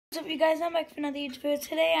What's up, you guys? I'm back for another YouTube video.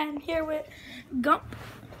 Today I'm here with Gump.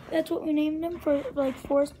 That's what we named him, for like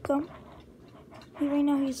Forrest Gump. Right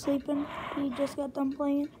now he's sleeping. He just got done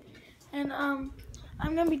playing, and I'm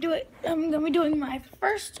gonna be doing my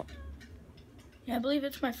first. Yeah, I believe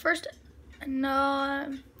it's my first. No,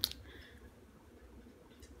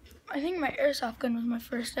 I think my airsoft gun was my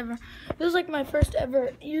first ever. It was like my first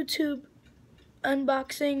ever YouTube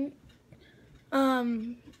unboxing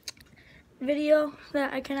video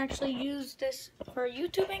that I can actually use this for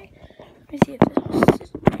YouTubing. Let me see if this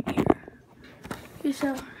is right here. Okay,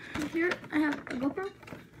 so here I have a GoPro,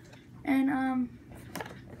 and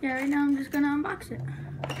yeah, right now I'm just gonna unbox it.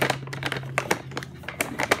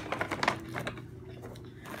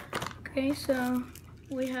 Okay, so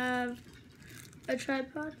we have a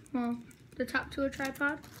tripod. Well, the top to a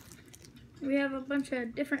tripod. We have a bunch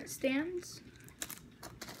of different stands.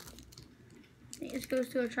 This goes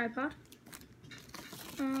to a tripod.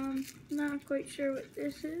 Not quite sure what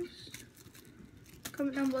this is.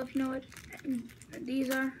 Comment down below if you know what these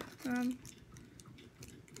are.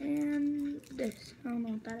 And this, I don't know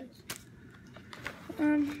what that is.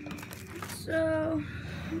 So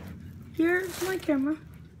here's my camera.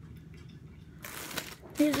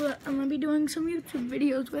 Here's what I'm gonna be doing some YouTube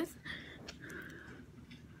videos with.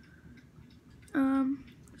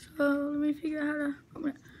 So let me figure out how to open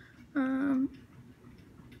it.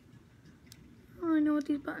 I don't really know what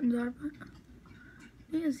these buttons are, but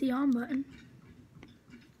I think it's the on button.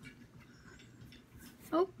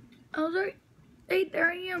 Oh, I was right. Hey, there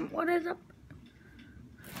I am. What is up?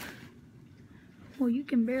 Well, you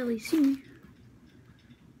can barely see me.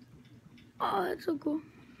 Oh, that's so cool.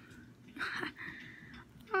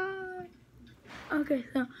 Okay,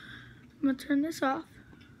 so I'm gonna turn this off.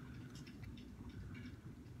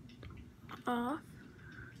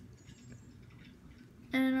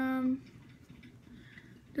 And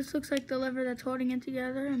this looks like the lever that's holding it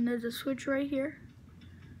together, and there's a switch right here.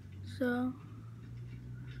 So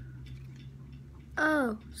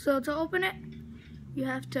to open it, you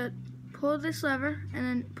have to pull this lever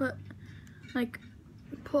and then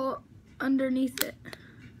pull underneath it.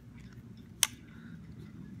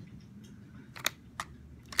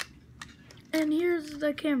 And here's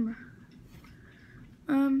the camera.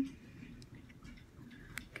 Okay,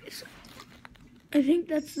 so I think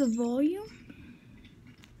that's the volume.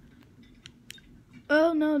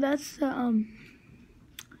 Oh no, that's the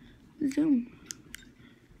zoom.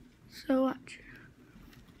 So watch.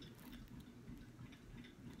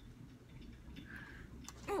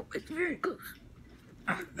 Oh, it's very close.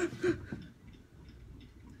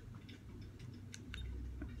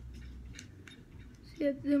 See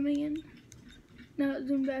it zooming in? Now it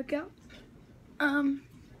zoomed back out.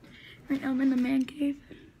 Right now I'm in the man cave.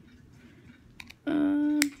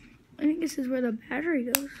 I think this is where the battery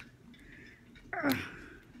goes.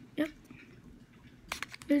 Yep.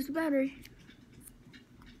 There's the battery.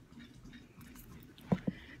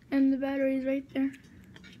 And the battery is right there.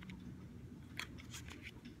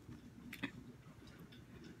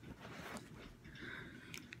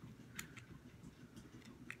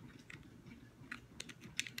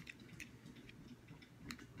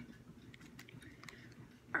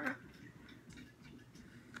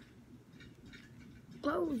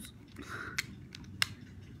 Close.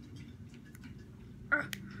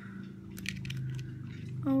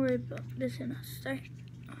 I'll worry about this in a sec.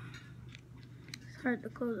 It's hard to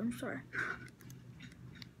close, I'm sorry.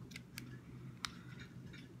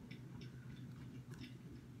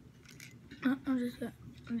 I'll just get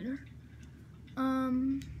later.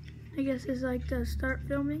 I guess it's like the start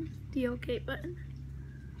filming, the OK button.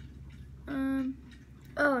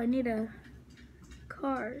 Oh, I need a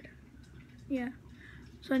card. Yeah.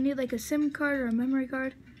 So I need like a SIM card or a memory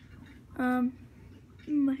card.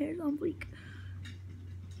 My hair's on bleak.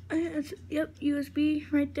 Yep,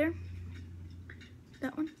 USB right there.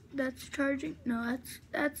 That one, that's charging. No,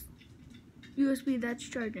 that's USB, that's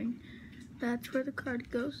charging. That's where the card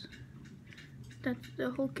goes. That's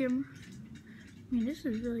the whole camera. I mean, this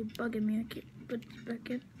is really bugging me. I can't put this back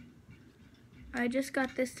in. I just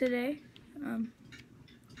got this today.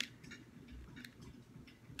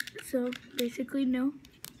 So basically no.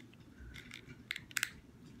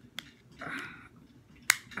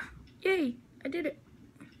 Yay, I did it.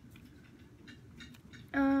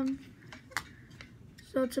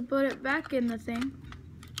 So to put it back in the thing,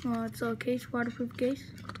 well, it's a case, waterproof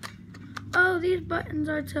case. Oh, these buttons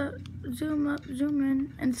are to zoom up, zoom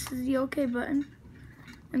in, and this is the OK button,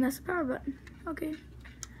 and that's the power button. Okay,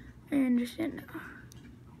 I understand now.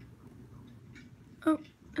 Oh,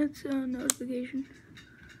 that's a notification.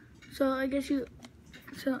 So I guess you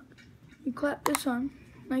clap this on.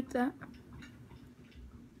 like that.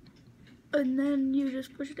 And then you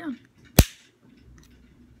just push it down.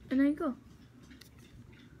 And there you go.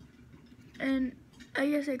 And I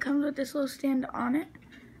guess it comes with this little stand on it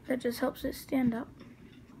that just helps it stand up.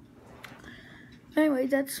 Anyway,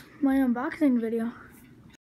 that's my unboxing video.